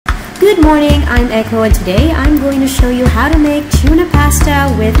Good morning, I'm Echo and today I'm going to show you how to make tuna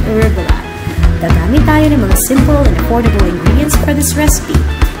pasta with arugula. Gagamit tayo ng mga simple and affordable ingredients for this recipe.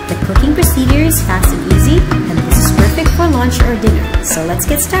 The cooking procedure is fast and easy, and this is perfect for lunch or dinner. So let's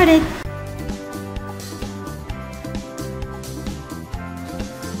get started!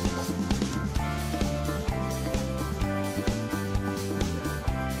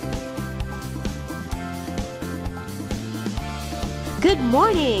 Good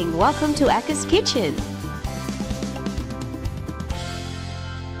morning! Welcome to Echo's Kitchen!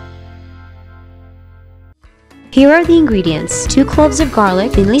 Here are the ingredients: 2 cloves of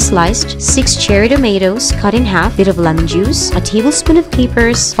garlic, thinly sliced, 6 cherry tomatoes, cut in half, bit of lemon juice, a tablespoon of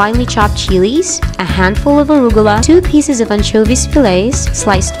capers, finely chopped chilies, a handful of arugula, 2 pieces of anchovies fillets,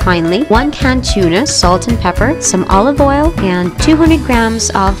 sliced finely, 1 canned tuna, salt and pepper, some olive oil, and 200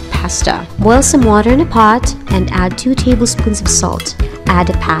 grams of pasta. Boil some water in a pot and add 2 tablespoons of salt. Add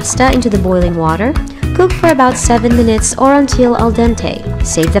the pasta into the boiling water. Cook for about 7 minutes or until al dente.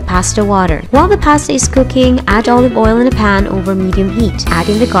 Save the pasta water. While the pasta is cooking, add olive oil in a pan over medium heat. Add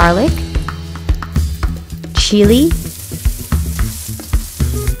in the garlic, chili,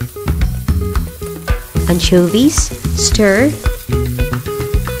 anchovies, stir,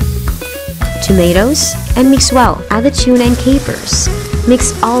 tomatoes, and mix well. Add the tuna and capers.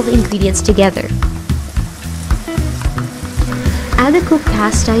 Mix all the ingredients together. Add the cooked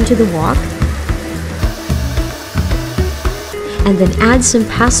pasta into the wok, and then add some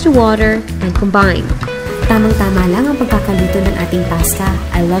pasta water and combine. Tamang-tama lang ang pagkakaluto ng ating pasta.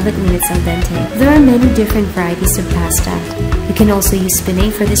 I love it when it's al dente. There are many different varieties of pasta. You can also use penne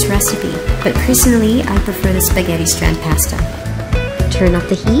for this recipe, but personally, I prefer the spaghetti strand pasta. Turn off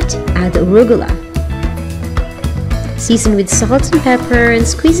the heat, add the arugula. Season with salt and pepper and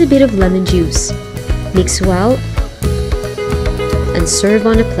squeeze a bit of lemon juice. Mix well and serve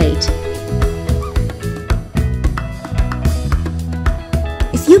on a plate.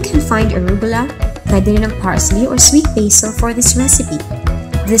 If you can find arugula, pwede rin ng parsley or sweet basil for this recipe.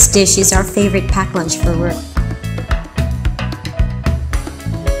 This dish is our favorite packed lunch for work.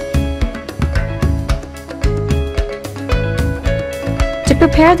 To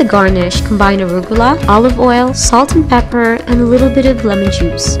prepare the garnish, combine arugula, olive oil, salt and pepper, and a little bit of lemon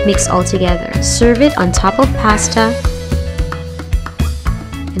juice. Mix all together. Serve it on top of pasta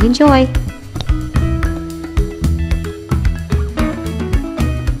and enjoy!